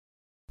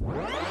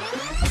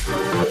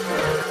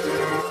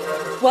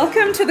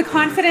Welcome to the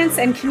Confidence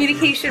and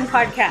Communication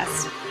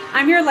Podcast.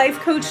 I'm your life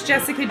coach,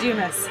 Jessica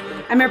Dumas.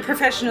 I'm a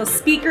professional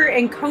speaker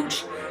and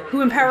coach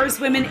who empowers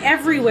women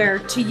everywhere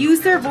to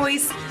use their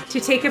voice to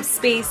take up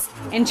space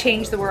and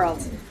change the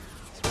world.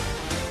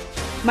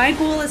 My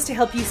goal is to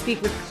help you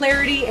speak with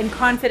clarity and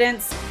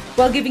confidence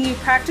while giving you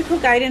practical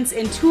guidance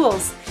and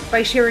tools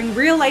by sharing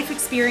real life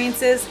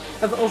experiences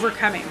of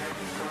overcoming.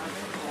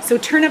 So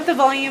turn up the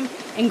volume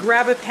and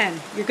grab a pen.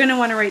 You're going to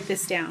want to write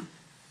this down.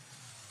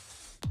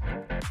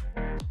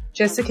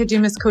 Jessica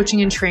Dumas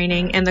Coaching and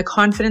Training and the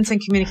Confidence and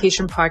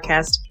Communication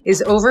Podcast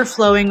is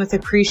overflowing with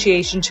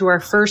appreciation to our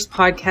first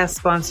podcast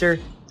sponsor,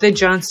 the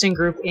Johnston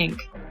Group,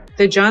 Inc.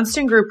 The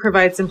Johnston Group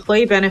provides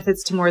employee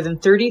benefits to more than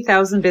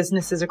 30,000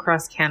 businesses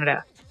across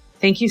Canada.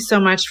 Thank you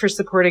so much for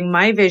supporting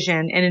my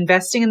vision and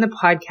investing in the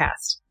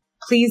podcast.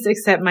 Please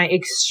accept my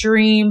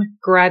extreme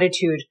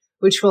gratitude,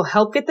 which will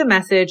help get the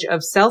message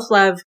of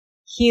self-love,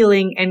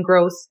 healing, and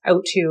growth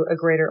out to a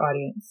greater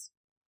audience.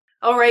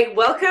 All right,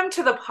 welcome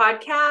to the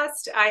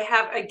podcast. I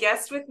have a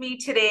guest with me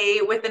today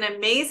with an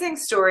amazing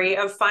story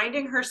of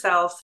finding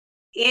herself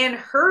in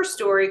her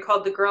story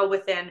called The Girl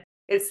Within.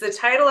 It's the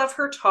title of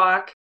her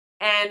talk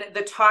and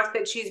the talk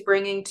that she's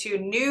bringing to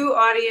new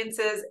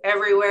audiences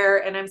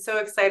everywhere. And I'm so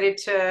excited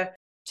to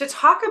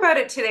talk about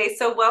it today.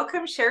 So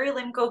welcome, Sherri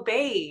Lynn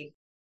Gobeil.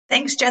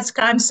 Thanks,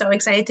 Jessica. I'm so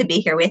excited to be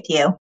here with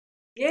you.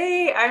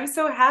 Yay, I'm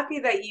so happy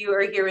that you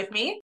are here with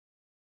me.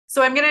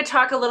 So I'm going to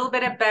talk a little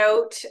bit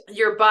about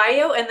your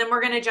bio, and then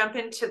we're going to jump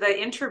into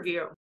the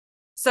interview.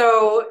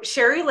 So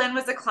Sherri Lynn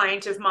was a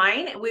client of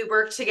mine. We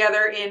worked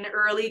together in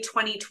early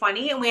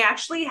 2020, and we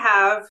actually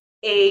have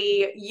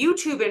a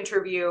YouTube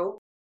interview,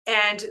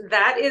 and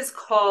that is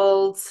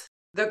called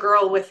The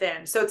Girl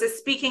Within. So it's a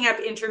speaking up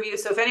interview.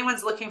 So if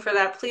anyone's looking for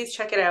that, please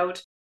check it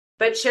out.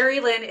 But Sherri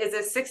Lynn is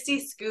a 60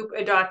 Scoop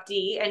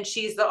adoptee, and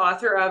she's the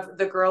author of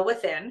The Girl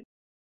Within,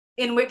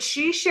 in which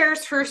she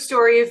shares her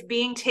story of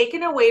being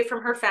taken away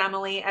from her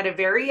family at a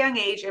very young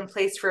age and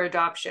placed for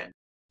adoption.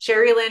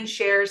 Sherri Lynn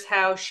shares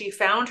how she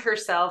found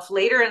herself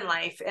later in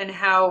life and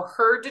how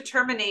her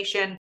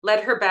determination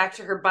led her back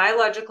to her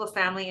biological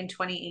family in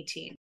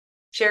 2018.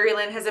 Sherri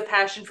Lynn has a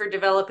passion for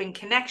developing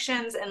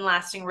connections and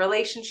lasting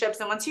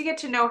relationships. And once you get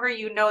to know her,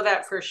 you know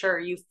that for sure.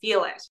 You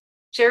feel it.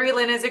 Sherri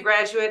Lynn is a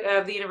graduate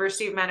of the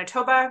University of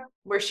Manitoba,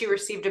 where she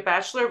received a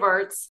Bachelor of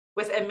Arts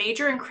with a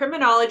major in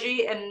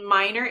criminology and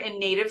minor in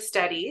Native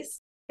Studies.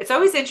 It's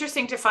always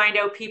interesting to find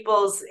out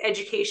people's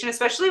education,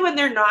 especially when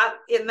they're not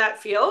in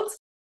that field.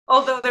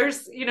 Although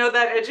there's,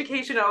 that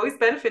education always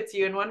benefits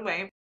you in one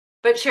way.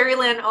 But Sherri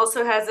Lynn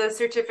also has a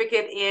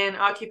certificate in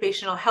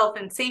occupational health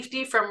and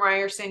safety from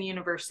Ryerson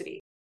University.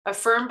 A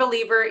firm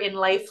believer in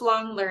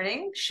lifelong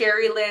learning,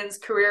 Sherri Lynn's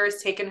career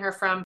has taken her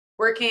from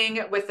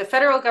working with the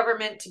federal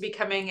government to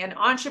becoming an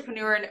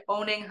entrepreneur and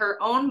owning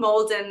her own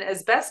mold and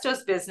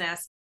asbestos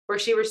business, where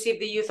she received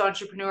the Youth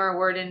Entrepreneur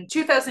Award in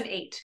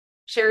 2008.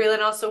 Sherri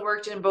Lynn also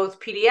worked in both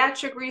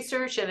pediatric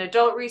research and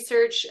adult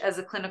research as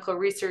a clinical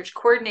research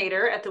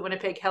coordinator at the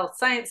Winnipeg Health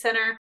Science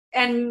Center,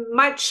 and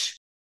much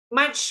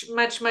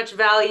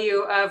value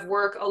of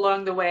work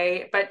along the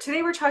way. But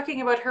today we're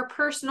talking about her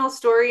personal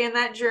story and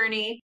that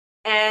journey,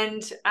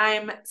 and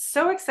I'm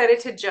so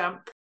excited to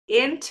jump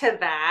into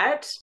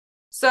that.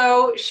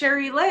 So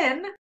Sherri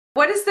Lynn,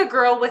 what is The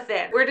Girl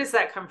Within? Where does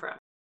that come from?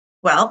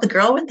 Well, The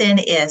Girl Within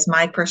is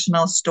my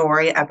personal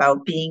story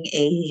about being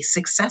a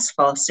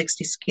successful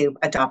 60 Scoop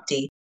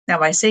adoptee. Now,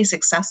 I say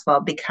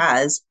successful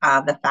because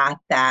of the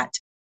fact that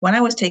when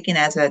I was taken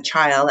as a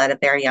child at a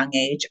very young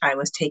age, I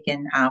was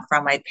taken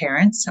from my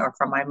parents or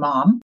from my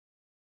mom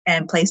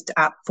and placed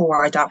up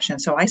for adoption.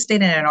 So I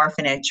stayed in an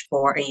orphanage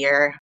for a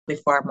year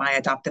before my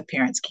adoptive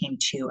parents came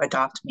to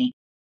adopt me.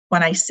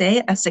 When I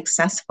say a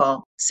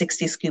successful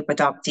 60 Scoop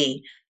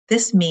adoptee,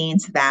 this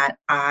means that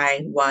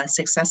I was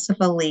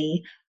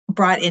successfully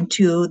brought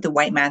into the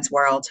white man's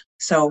world.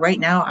 So right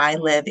now I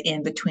live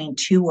in between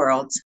two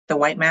worlds, the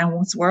white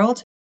man's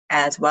world,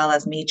 as well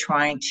as me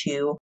trying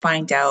to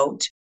find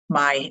out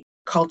my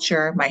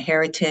culture, my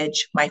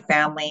heritage, my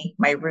family,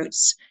 my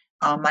roots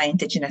on my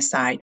Indigenous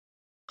side.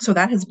 So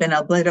that has been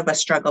a bit of a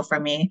struggle for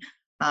me,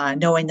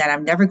 knowing that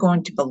I'm never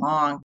going to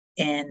belong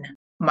in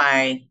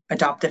my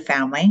adoptive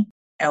family,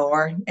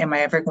 or am I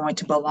ever going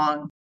to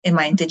belong in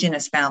my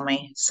Indigenous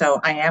family? So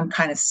I am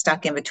kind of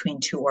stuck in between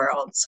two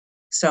worlds.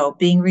 So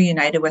being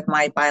reunited with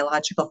my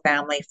biological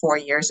family 4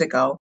 years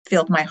ago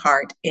filled my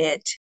heart.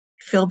 It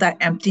filled that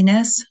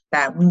emptiness,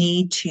 that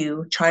need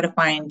to try to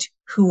find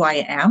who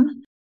I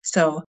am.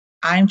 So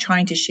I'm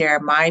trying to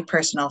share my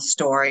personal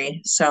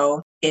story.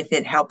 So if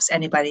it helps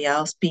anybody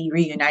else be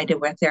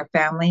reunited with their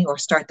family or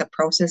start the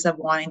process of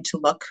wanting to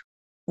look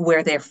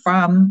where they're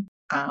from,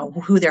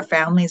 who their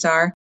families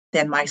are,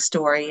 then my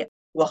story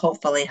will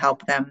hopefully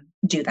help them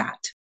do that.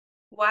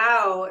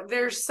 Wow,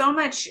 there's so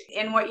much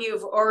in what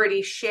you've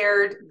already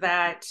shared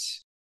that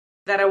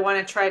I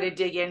want to try to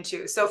dig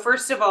into. So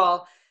first of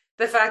all,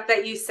 the fact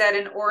that you said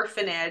an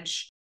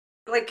orphanage,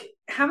 like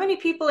how many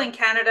people in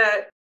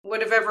Canada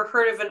would have ever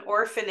heard of an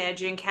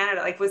orphanage in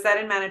Canada. Like, was that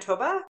in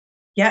Manitoba?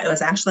 Yeah, it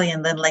was actually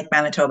in Lynn Lake,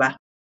 Manitoba.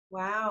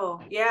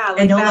 Wow. Yeah, It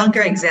like no that,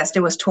 longer exists.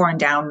 It was torn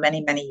down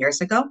many, many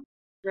years ago.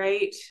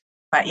 right?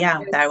 But yeah,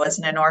 that was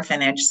in an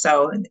orphanage.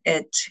 So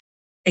it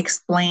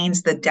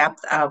explains the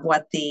depth of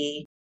what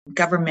the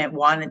government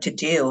wanted to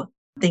do,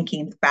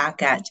 thinking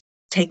back at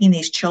taking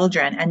these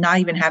children and not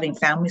even having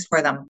families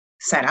for them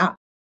set up,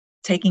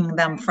 taking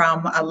them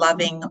from a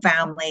loving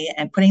family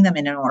and putting them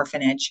in an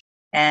orphanage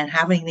and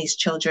having these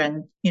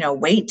children,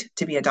 wait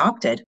to be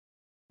adopted.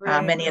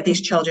 Right. Many of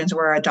these children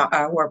were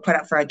put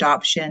up for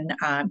adoption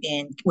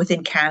in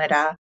within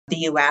Canada, the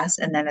U.S.,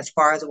 and then as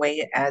far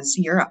away as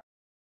Europe.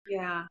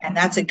 Yeah. And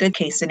that's a good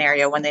case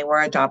scenario when they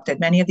were adopted.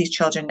 Many of these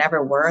children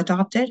never were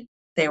adopted.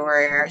 They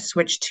were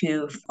switched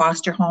to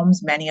foster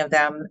homes. Many of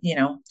them,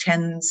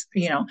 tens,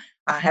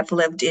 have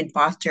lived in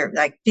foster,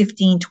 like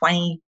 15,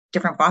 20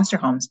 different foster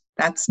homes.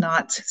 That's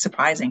not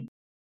surprising.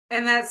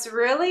 And that's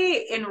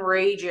really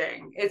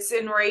enraging. It's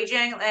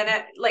enraging,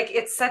 and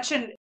it's such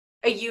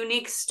a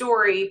unique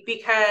story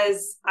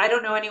because I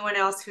don't know anyone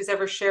else who's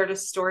ever shared a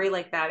story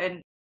like that.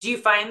 And do you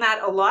find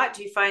that a lot?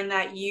 Do you find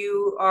that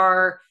you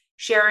are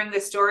sharing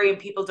this story and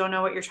people don't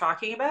know what you're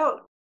talking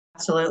about?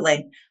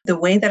 Absolutely. The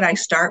way that I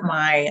start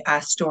my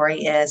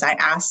story is I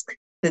ask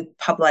the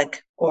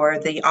public or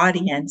the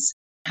audience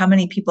how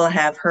many people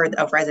have heard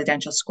of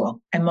residential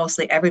school, and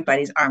mostly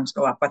everybody's arms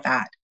go up with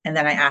that. And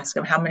then I ask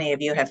them, how many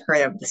of you have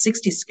heard of the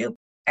 60 scoop?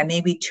 And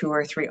maybe two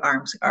or three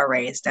arms are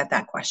raised at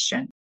that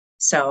question.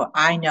 So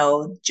I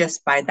know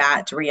just by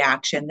that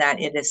reaction that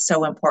it is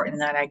so important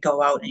that I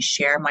go out and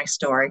share my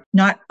story,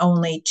 not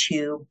only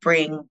to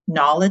bring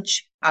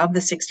knowledge of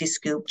the 60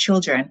 scoop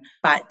children,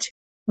 but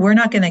we're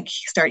not going to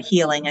start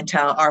healing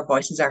until our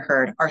voices are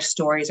heard, our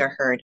stories are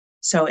heard.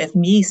 So if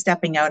me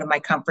stepping out of my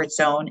comfort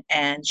zone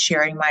and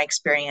sharing my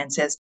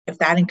experiences, if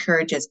that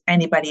encourages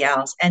anybody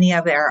else, any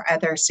of our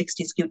other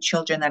 60 scoop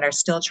children that are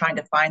still trying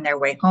to find their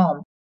way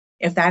home,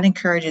 if that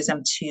encourages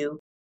them to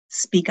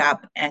speak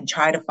up and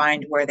try to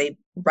find where they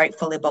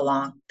rightfully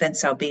belong, then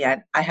so be it.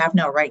 I have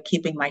no right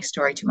keeping my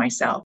story to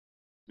myself.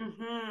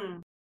 Mm-hmm.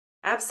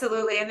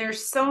 Absolutely. And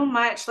there's so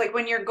much, like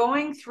when you're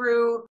going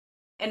through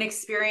an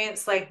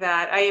experience like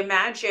that, I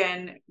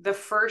imagine the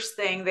first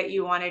thing that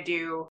you want to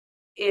do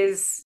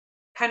is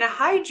kind of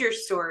hide your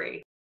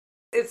story.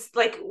 It's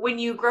like when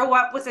you grow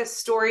up with a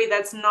story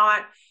that's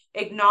not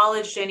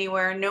acknowledged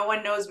anywhere, no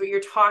one knows what you're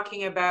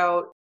talking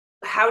about.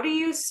 How do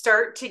you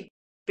start to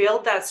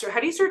build that story? How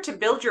do you start to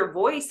build your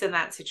voice in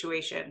that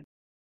situation?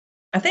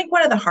 I think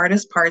one of the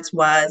hardest parts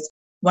was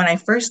when I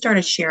first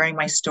started sharing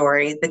my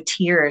story, the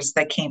tears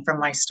that came from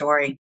my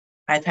story.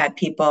 I've had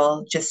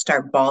people just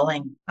start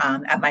bawling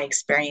at my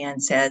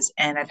experiences,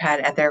 and I've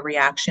had other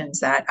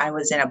reactions that I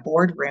was in a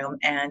boardroom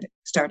and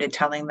started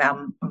telling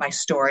them my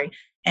story.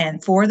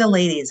 And four of the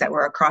ladies that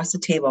were across the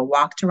table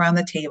walked around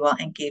the table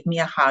and gave me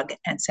a hug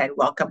and said,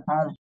 "Welcome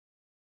home."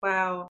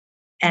 Wow.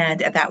 And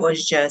that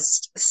was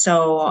just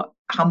so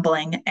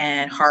humbling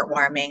and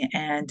heartwarming.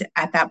 And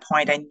at that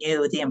point, I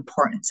knew the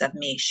importance of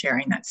me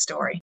sharing that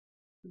story.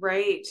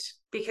 Right.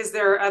 Because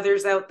there are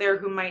others out there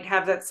who might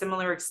have that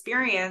similar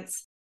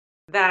experience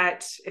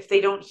that if they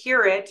don't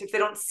hear it, if they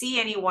don't see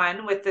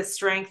anyone with the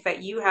strength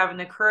that you have and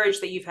the courage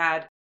that you've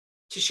had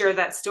to share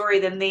that story,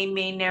 then they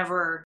may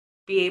never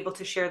be able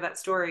to share that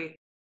story.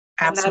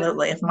 And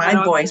Absolutely. If that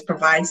my voice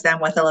provides them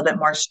with a little bit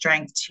more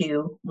strength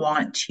to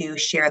want to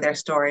share their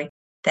story,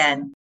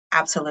 then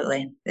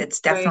absolutely.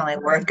 It's right. definitely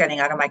worth getting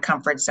out of my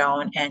comfort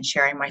zone and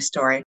sharing my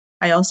story.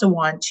 I also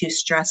want to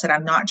stress that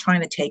I'm not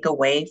trying to take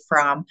away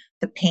from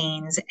the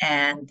pains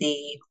and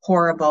the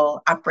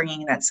horrible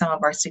upbringing that some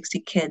of our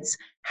 60 kids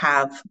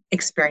have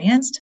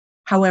experienced.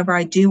 However,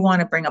 I do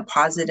want to bring a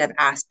positive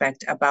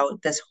aspect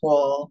about this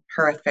whole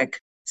horrific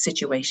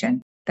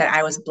situation, that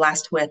I was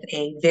blessed with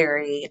a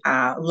very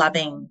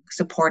loving,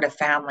 supportive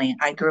family.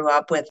 I grew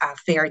up with a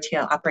fairy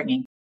tale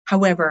upbringing.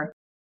 However,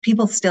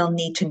 people still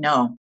need to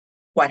know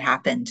what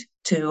happened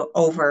to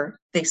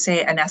they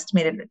say an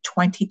estimated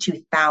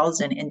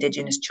 22,000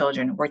 Indigenous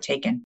children were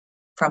taken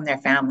from their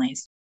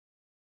families.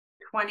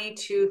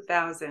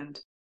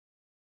 22,000.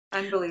 So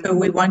we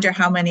Unbelievable. wonder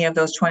how many of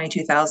those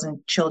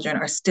 22,000 children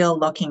are still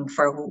looking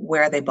for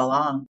where they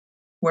belong,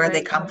 where they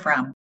Right. come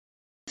from,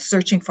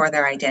 searching for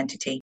their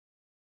identity.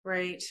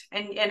 Right.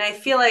 And I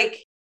feel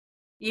like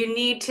you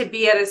need to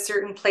be at a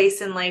certain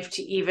place in life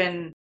to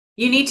even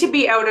you need to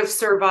be out of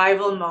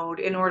survival mode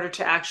in order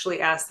to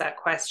actually ask that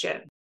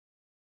question.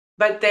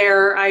 But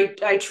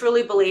I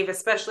truly believe,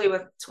 especially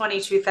with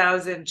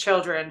 22,000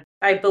 children,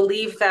 I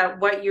believe that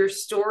what your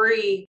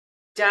story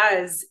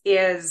does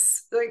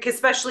is like,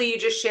 especially you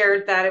just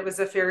shared that it was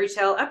a fairy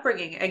tale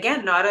upbringing.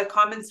 Again, not a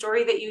common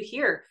story that you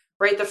hear,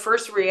 right?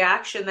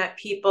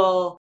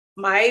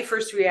 My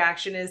first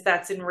reaction is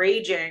that's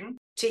enraging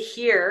to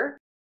hear.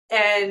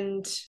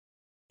 And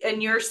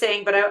you're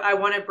saying, but I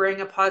want to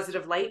bring a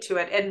positive light to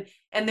it.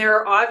 And there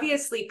are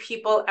obviously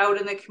people out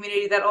in the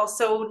community that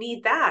also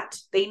need that.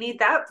 They need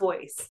that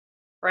voice,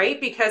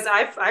 right? Because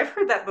I've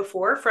heard that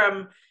before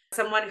from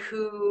someone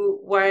who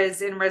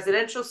was in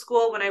residential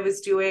school when I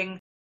was doing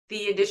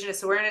the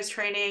Indigenous awareness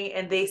training,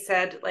 and they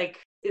said, like,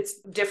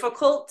 it's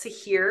difficult to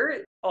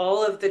hear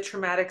all of the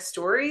traumatic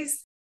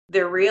stories.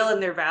 They're real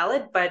and they're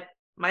valid, but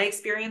my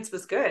experience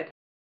was good.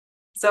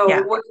 So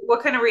Yeah.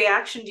 what kind of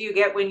reaction do you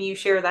get when you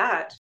share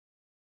that?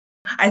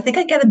 I think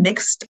I get a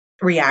mixed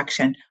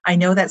reaction. I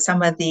know that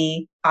some of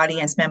the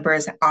audience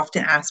members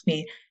often ask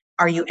me,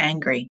 are you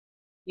angry?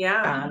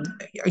 Yeah, Um,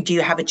 do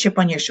you have a chip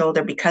on your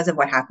shoulder because of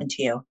what happened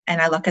to you?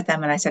 And I look at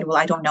them and I said, well,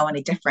 I don't know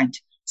any different.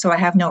 So I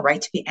have no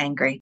right to be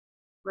angry.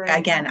 right,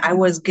 Again, I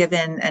was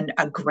given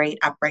a great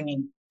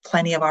upbringing,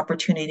 plenty of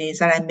opportunities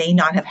that I may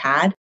not have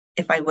had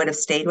if I would have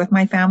stayed with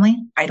my family.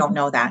 I don't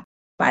know that.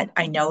 But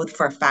I know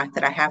for a fact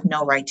that I have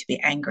no right to be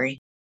angry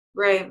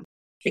right.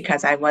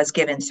 because I was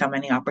given so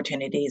many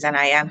opportunities and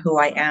I am who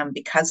I am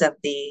because of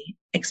the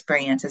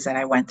experiences that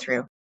I went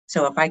through.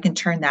 So if I can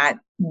turn that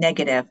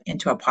negative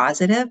into a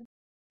positive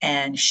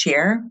and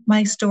share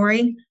my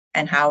story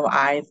and how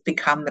I've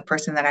become the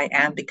person that I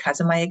am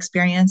because of my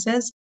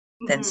experiences,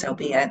 then Mhm. so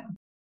be it.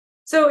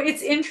 So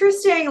it's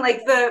interesting,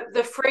 like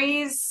the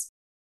phrase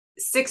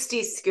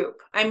 60s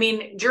scoop. I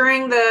mean,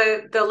 during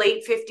the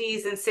late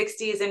 50s and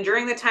 60s, and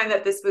during the time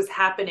that this was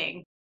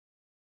happening,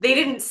 they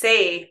didn't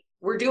say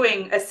we're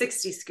doing a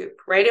 60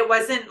 scoop, right? It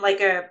wasn't like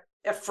a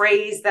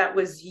phrase that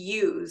was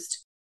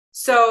used.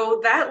 So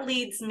that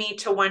leads me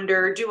to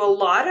wonder, do a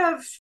lot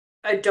of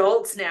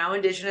adults now,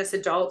 Indigenous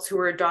adults who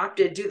were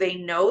adopted, do they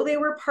know they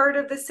were part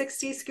of the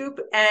 60 scoop?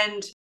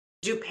 And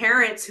do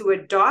parents who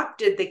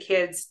adopted the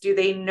kids, do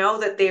they know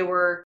that they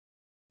were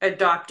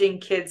adopting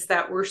kids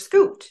that were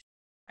scooped?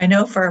 I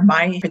know for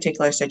my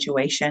particular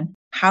situation,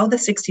 how the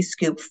 60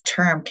 scoop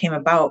term came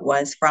about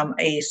was from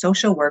a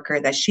social worker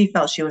that she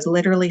felt she was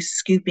literally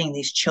scooping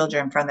these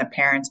children from the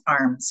parents'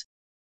 arms.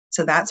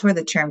 So that's where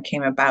the term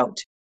came about.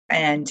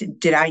 And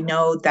did I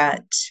know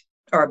that,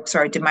 or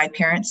sorry, did my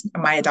parents,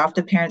 my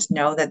adoptive parents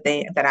know that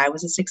I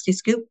was a 60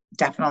 scoop?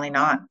 Definitely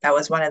not. That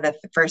was one of the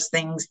first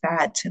things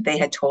that they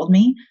had told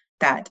me,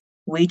 that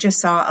we just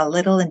saw a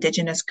little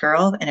Indigenous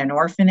girl in an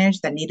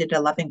orphanage that needed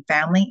a loving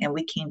family and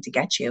we came to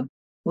get you.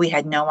 We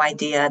had no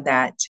idea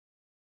that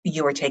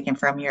you were taken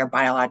from your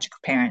biological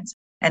parents.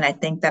 And I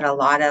think that a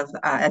lot of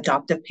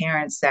adoptive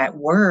parents that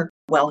were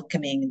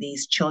welcoming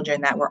these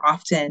children that were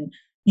often,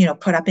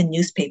 put up in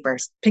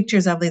newspapers,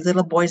 pictures of these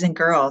little boys and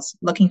girls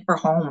looking for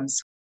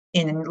homes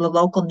in the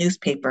local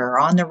newspaper or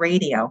on the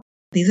radio.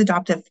 These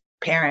adoptive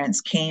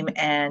parents came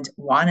and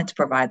wanted to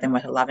provide them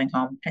with a loving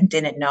home and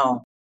didn't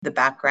know the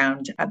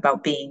background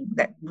about being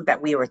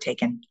that we were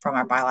taken from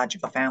our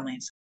biological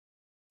families.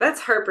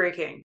 That's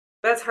heartbreaking.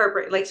 That's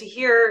heartbreaking. Like to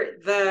hear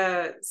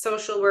the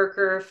social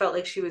worker felt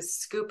like she was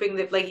scooping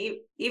the like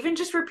even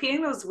just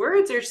repeating those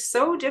words are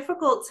so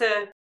difficult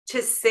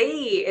to say.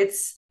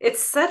 It's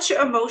such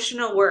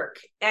emotional work.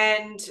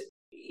 And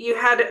you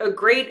had a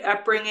great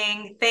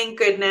upbringing, thank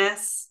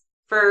goodness,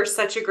 for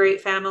such a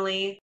great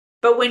family.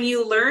 But when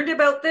you learned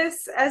about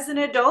this as an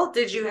adult,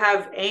 did you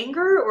have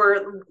anger,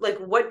 or like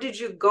what did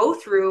you go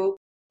through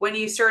when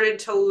you started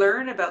to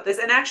learn about this?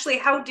 And actually,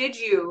 how did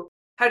you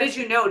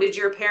know? Did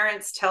your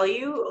parents tell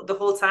you the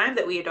whole time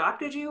that we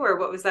adopted you, or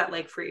what was that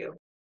like for you?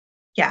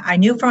 Yeah, I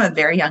knew from a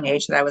very young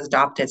age that I was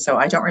adopted. So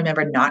I don't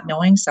remember not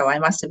knowing. So I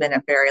must have been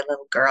a very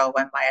little girl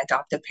when my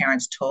adoptive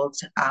parents told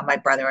my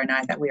brother and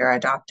I that we are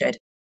adopted.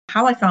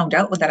 How I found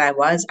out that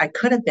I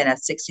could have been a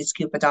 60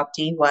 scoop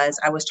adoptee was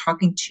I was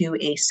talking to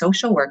a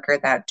social worker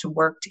that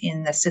worked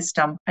in the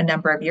system a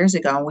number of years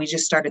ago. And we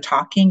just started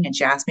talking and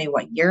she asked me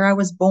what year I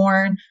was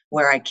born,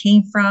 where I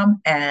came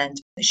from.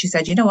 And she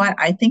said, you know what?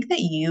 I think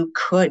that you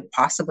could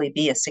possibly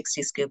be a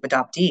 60 scoop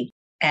adoptee.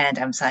 And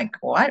I was like,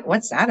 what?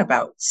 What's that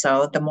about?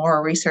 So the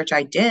more research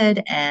I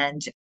did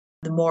and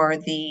the more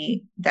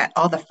that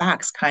all the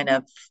facts kind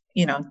of,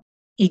 you know,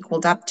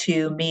 equaled up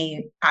to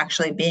me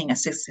actually being a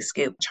 60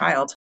 scoop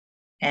child.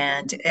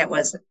 And it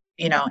was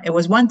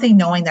one thing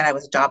knowing that I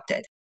was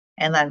adopted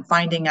and then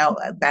finding out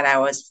that I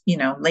was,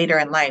 later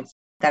in life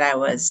that I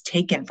was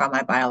taken from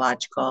my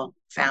biological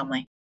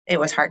family. It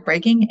was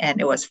heartbreaking and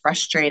it was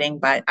frustrating,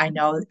 but I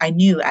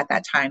knew at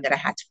that time that I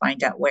had to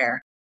find out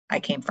where I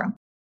came from.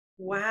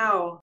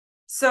 Wow.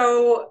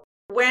 So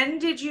when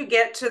did you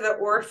get to the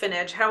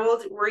orphanage? How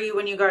old were you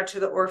when you got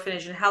to the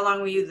orphanage, and how long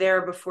were you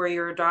there before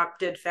your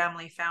adopted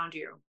family found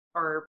you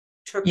or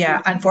took you?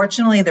 Yeah,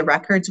 unfortunately, the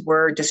records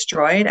were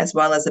destroyed as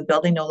well as the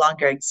building no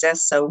longer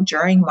exists. So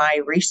during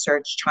my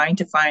research, trying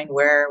to find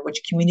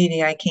which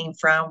community I came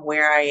from,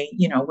 where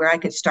I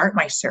could start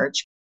my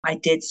search, I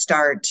did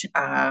start,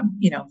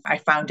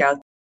 I found out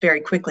very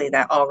quickly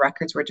that all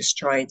records were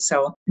destroyed.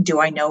 So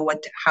do I know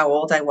how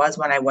old I was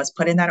when I was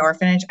put in that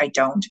orphanage? I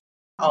don't.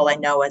 All I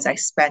know is I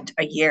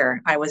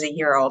was a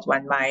year old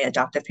when my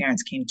adoptive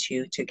parents came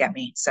to get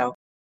me. So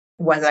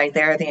was I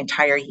there the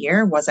entire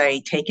year? Was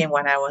I taken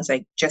when I was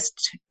like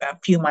just a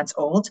few months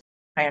old?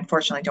 I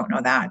unfortunately don't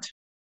know that.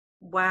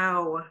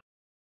 Wow.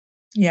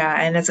 Yeah,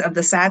 and it's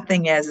the sad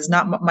thing is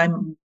not my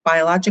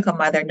biological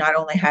mother not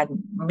only had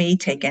me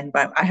taken,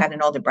 but I had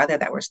an older brother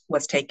that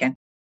was taken.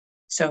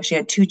 So she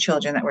had two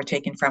children that were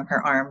taken from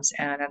her arms.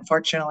 And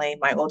unfortunately,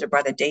 my older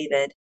brother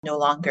David no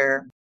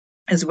longer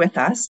is with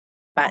us,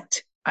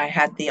 but I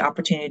had the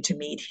opportunity to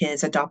meet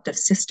his adoptive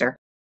sister,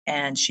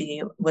 and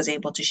she was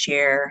able to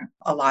share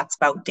a lot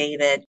about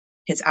David,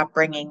 his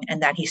upbringing,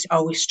 and that he's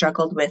always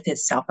struggled with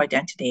his self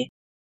identity.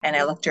 And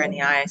I looked her in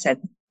the eye. I said,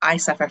 I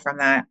suffer from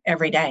that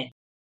every day,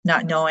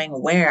 not knowing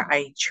where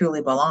I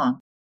truly belong.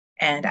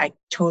 And I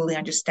totally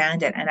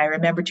understand it. And I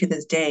remember to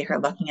this day her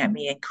looking at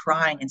me and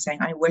crying and saying,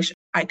 I wish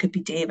I could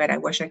be David. I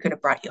wish I could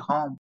have brought you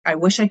home. I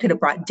wish I could have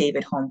brought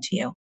David home to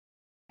you.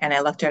 And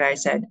I looked at her, I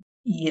said,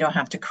 you don't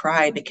have to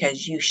cry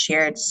because you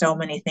shared so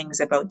many things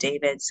about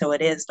David. So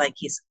it is like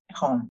he's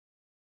home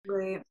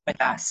Right.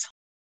 with us.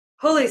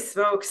 Holy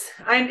smokes.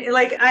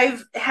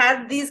 I've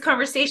had these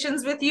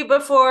conversations with you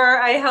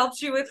before. I helped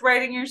you with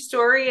writing your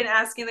story and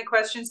asking the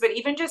questions, but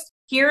even just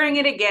hearing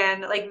it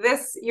again, like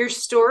this, your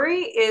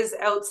story is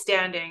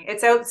outstanding.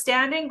 It's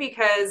outstanding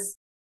because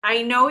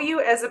I know you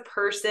as a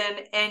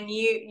person, and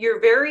you're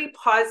very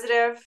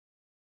positive.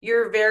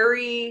 You're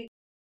very,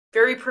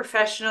 very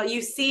professional.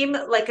 You seem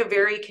like a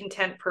very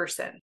content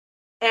person.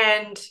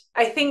 And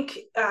I think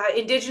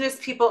Indigenous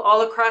people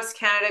all across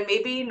Canada,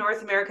 maybe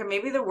North America,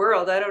 maybe the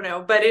world, I don't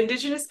know, but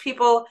Indigenous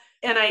people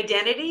and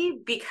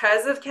identity,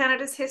 because of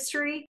Canada's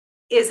history,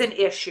 is an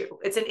issue.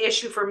 It's an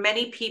issue for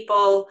many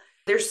people.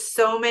 There's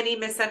so many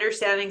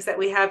misunderstandings that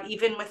we have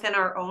even within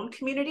our own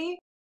community.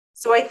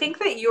 So I think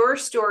that your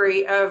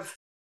story of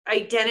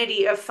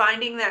identity, of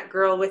finding that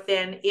girl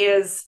within,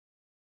 is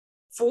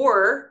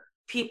for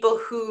people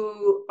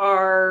who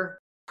are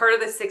part of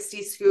the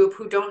 60s scoop,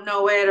 who don't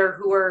know it, or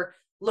who are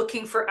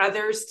looking for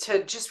others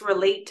to just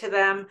relate to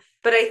them.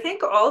 But I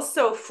think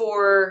also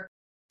for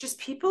just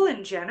people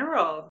in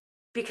general,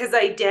 because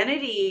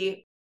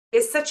identity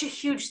is such a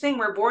huge thing.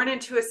 We're born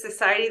into a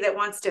society that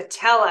wants to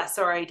tell us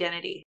our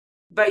identity.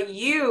 But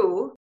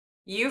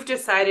you've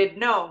decided,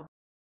 no,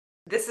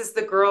 this is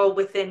the girl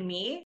within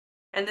me,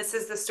 and this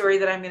is the story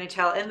that I'm going to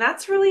tell. And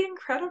that's really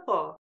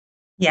incredible.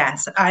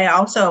 Yes, I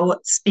also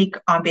speak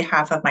on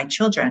behalf of my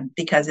children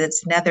because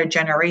it's another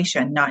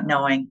generation not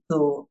knowing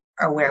who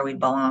or where we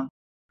belong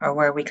or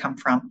where we come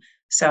from.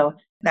 So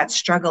that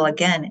struggle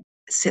again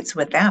sits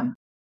with them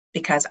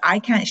because I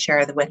can't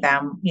share with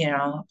them,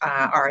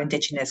 our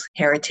Indigenous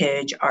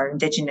heritage, our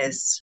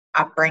Indigenous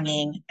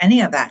upbringing,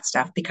 any of that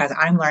stuff because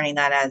I'm learning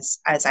that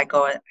as I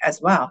go as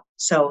well.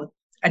 So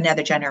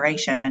another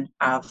generation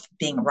of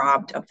being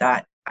robbed of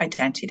that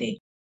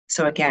identity.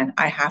 So again,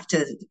 I have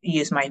to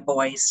use my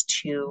voice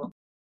to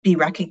be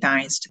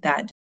recognized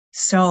that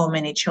so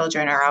many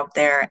children are out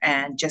there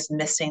and just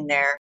missing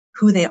their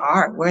who they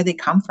are, where they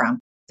come from.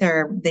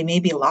 They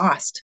may be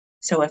lost.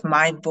 So if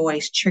my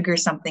voice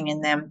triggers something in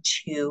them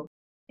to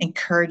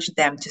encourage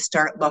them to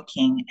start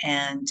looking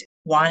and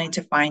wanting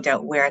to find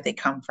out where they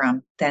come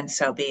from, then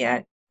so be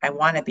it. I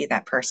want to be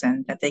that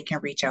person that they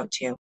can reach out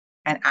to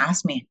and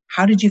ask me,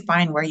 how did you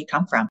find where you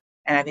come from?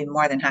 And I'd be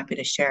more than happy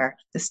to share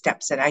the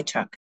steps that I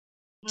took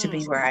to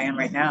be where I am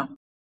right now.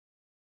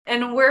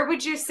 And where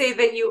would you say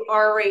that you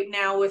are right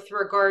now with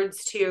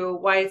regards to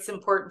why it's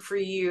important for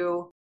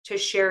you to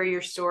share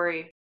your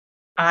story?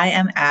 I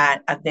am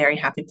at a very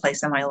happy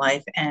place in my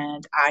life,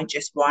 and I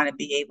just want to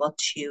be able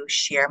to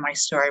share my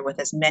story with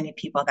as many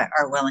people that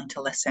are willing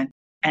to listen.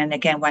 And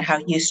again, how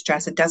you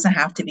stress, it doesn't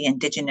have to be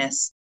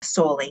Indigenous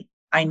solely.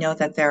 I know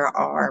that there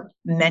are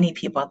many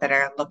people that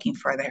are looking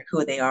for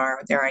who they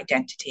are, their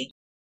identity.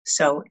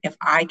 So if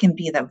I can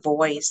be the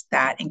voice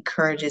that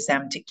encourages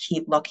them to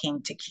keep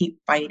looking, to keep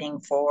fighting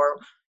for,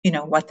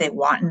 what they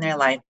want in their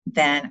life,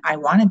 then I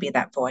want to be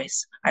that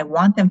voice. I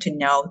want them to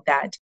know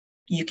that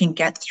you can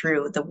get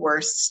through the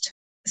worst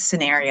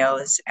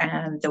scenarios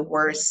and the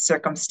worst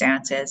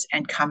circumstances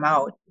and come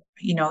out,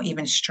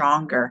 even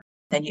stronger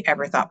than you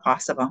ever thought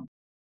possible.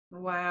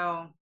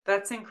 Wow,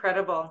 that's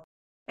incredible.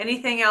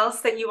 Anything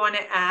else that you want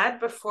to add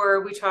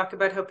before we talk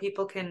about how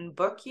people can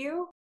book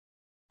you?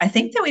 I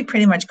think that we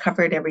pretty much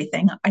covered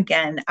everything.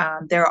 Again,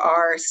 there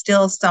are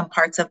still some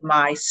parts of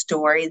my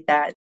story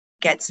that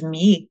gets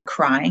me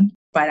crying,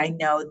 but I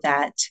know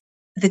that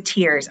the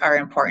tears are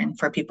important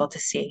for people to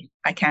see.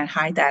 I can't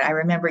hide that. I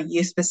remember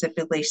you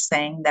specifically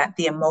saying that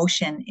the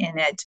emotion in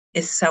it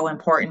is so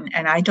important.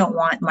 And I don't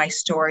want my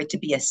story to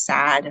be a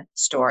sad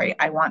story.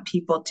 I want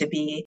people to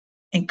be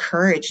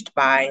encouraged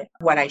by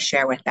what I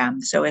share with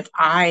them. So if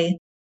I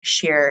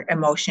share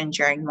emotion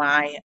during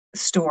my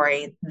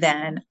story,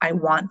 then I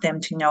want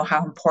them to know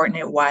how important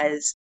it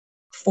was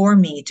for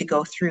me to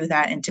go through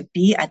that and to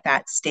be at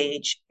that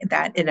stage,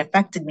 that it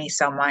affected me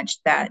so much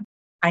that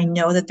I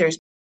know that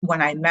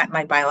when I met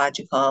my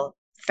biological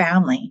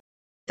family,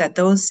 that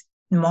those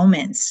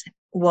moments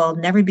will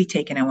never be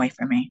taken away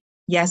from me.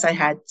 Yes, I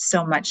had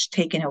so much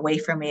taken away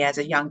from me as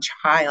a young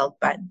child,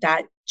 but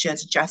that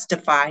just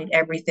justified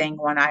everything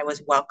when I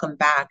was welcomed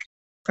back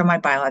from my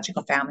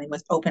biological family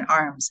with open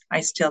arms.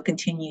 I still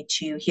continue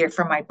to hear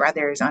from my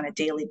brothers on a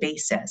daily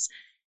basis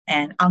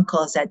and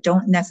uncles that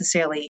don't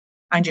necessarily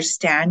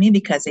understand me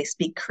because they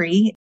speak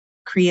Cree.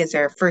 Cree is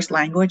their first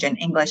language and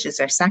English is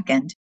their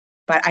second.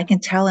 but I can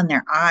tell in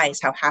their eyes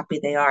how happy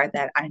they are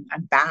that I'm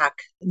back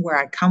where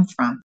I come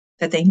from,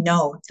 that they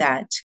know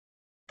that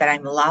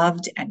I'm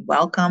loved and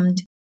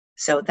welcomed.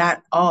 So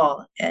that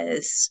all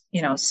is,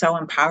 so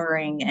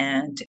empowering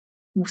and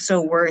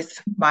so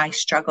worth my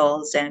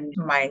struggles and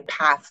my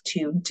path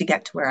to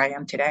get to where I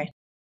am today.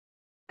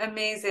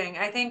 Amazing.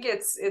 I think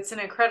it's an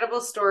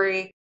incredible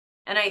story.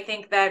 And I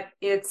think that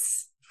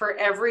it's for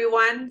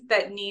everyone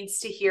that needs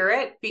to hear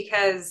it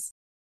because,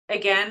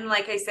 again,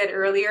 like I said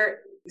earlier,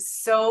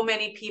 so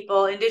many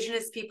people,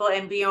 Indigenous people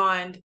and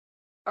beyond,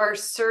 are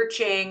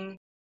searching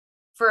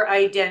for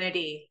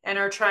identity and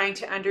are trying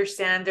to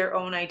understand their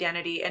own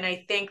identity. And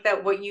I think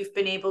that what you've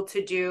been able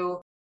to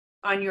do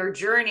on your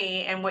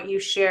journey and what you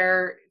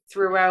share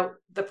throughout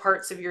the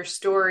parts of your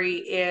story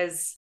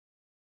is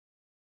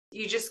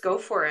you just go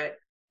for it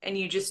and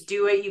you just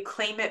do it, you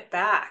claim it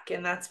back.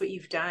 And that's what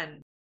you've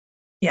done.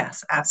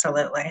 Yes,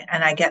 absolutely.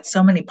 And I get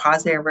so many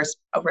positive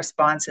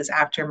responses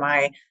after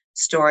my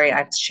story.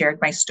 I've shared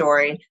my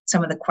story.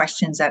 Some of the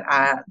questions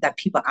that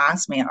people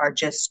ask me are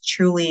just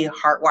truly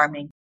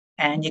heartwarming.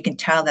 And you can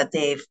tell that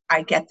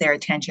I get their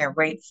attention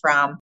right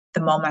from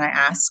the moment I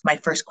ask my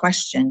first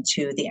question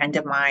to the end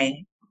of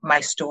my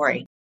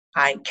story.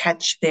 I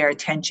catch their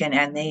attention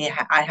and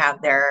I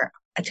have their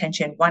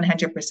attention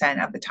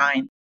 100% of the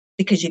time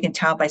because you can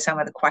tell by some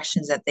of the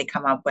questions that they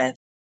come up with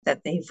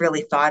that they've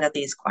really thought of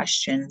these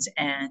questions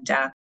and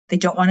they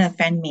don't want to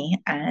offend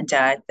me. And,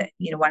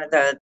 one of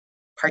the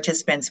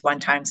participants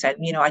one time said,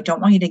 I don't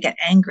want you to get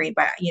angry,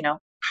 but,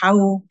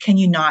 how can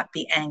you not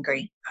be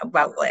angry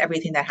about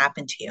everything that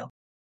happened to you?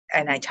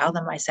 And I tell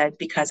them, I said,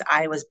 because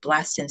I was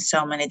blessed in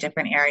so many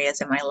different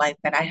areas in my life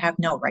that I have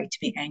no right to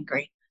be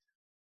angry.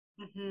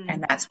 Mm-hmm.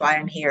 And that's why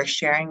I'm here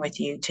sharing with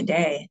you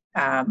today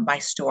my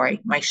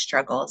story, my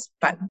struggles.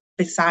 But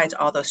besides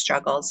all those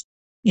struggles,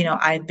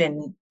 I've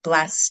been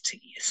blessed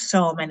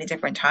so many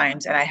different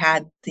times, and I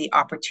had the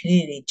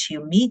opportunity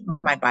to meet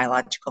my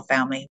biological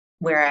family,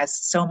 whereas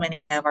so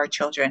many of our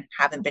children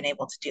haven't been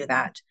able to do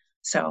that.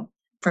 So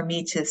for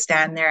me to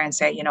stand there and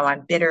say,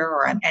 I'm bitter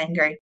or I'm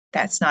angry,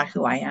 that's not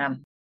who I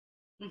am.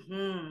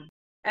 Mm-hmm.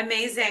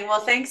 Amazing.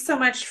 Well, thanks so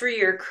much for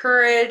your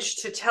courage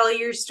to tell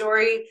your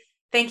story.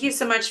 Thank you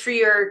so much for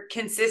your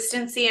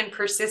consistency and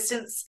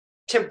persistence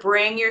to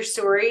bring your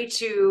story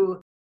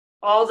to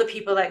all the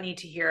people that need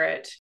to hear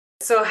it.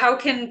 So how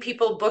can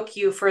people book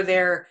you for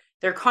their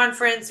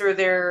conference or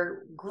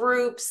their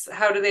groups?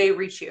 How do they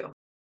reach you?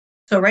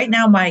 So right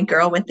now, my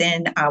Girl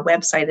Within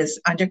website is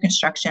under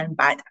construction,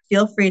 but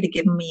feel free to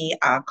give me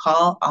a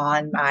call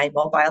on my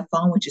mobile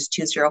phone, which is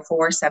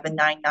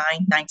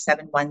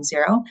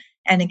 204-799-9710.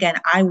 And again,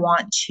 I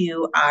want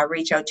to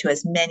reach out to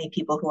as many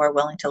people who are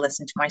willing to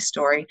listen to my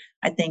story.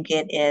 I think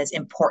it is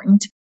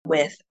important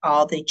with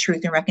all the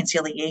truth and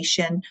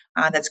reconciliation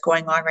that's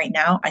going on right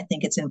now. I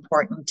think it's an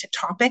important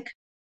topic.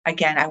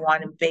 Again, I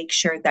want to make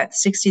sure that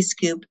 60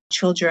 Scoop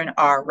children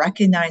are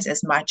recognized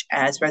as much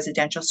as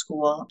residential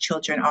school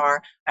children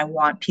are. I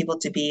want people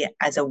to be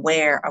as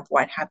aware of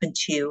what happened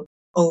to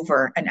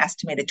over an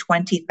estimated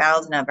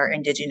 20,000 of our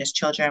Indigenous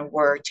children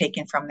were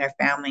taken from their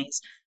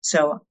families.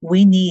 So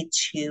we need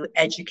to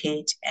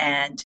educate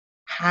and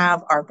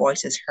have our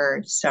voices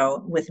heard.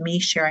 So with me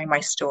sharing my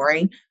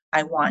story,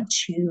 I want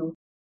to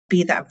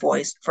be that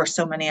voice for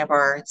so many of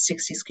our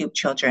 60 Scoop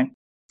children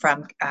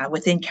from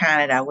within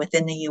Canada,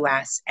 within the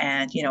US,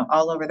 and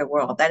all over the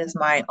world. That is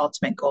my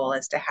ultimate goal,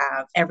 is to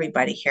have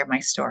everybody hear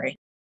my story.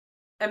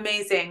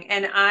 Amazing.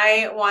 And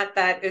I want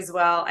that as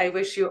well. I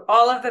wish you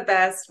all of the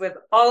best with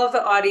all of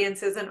the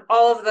audiences and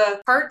all of the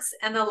hearts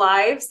and the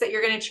lives that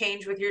you're going to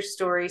change with your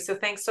story. So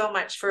thanks so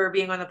much for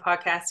being on the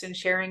podcast and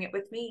sharing it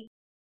with me.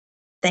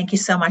 Thank you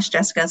so much,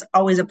 Jessica. It's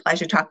always a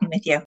pleasure talking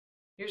with you.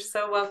 You're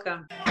so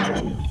welcome.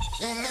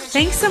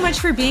 Thanks so much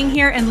for being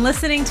here and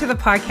listening to the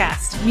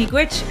podcast.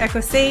 Miigwech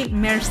ekose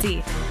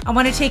merci. I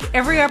want to take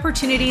every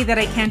opportunity that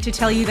I can to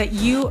tell you that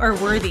you are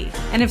worthy.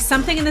 And if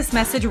something in this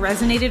message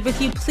resonated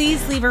with you,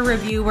 please leave a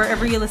review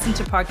wherever you listen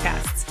to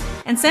podcasts.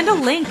 And send a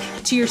link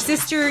to your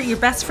sister, your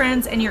best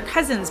friends, and your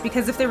cousins,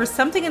 because if there was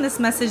something in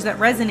this message that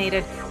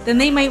resonated, then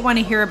they might want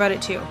to hear about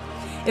it too.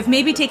 If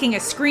maybe taking a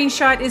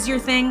screenshot is your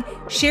thing,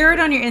 share it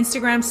on your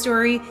Instagram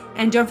story,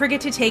 and don't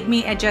forget to tag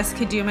me at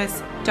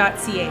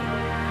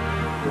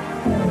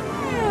jessicadumas.ca.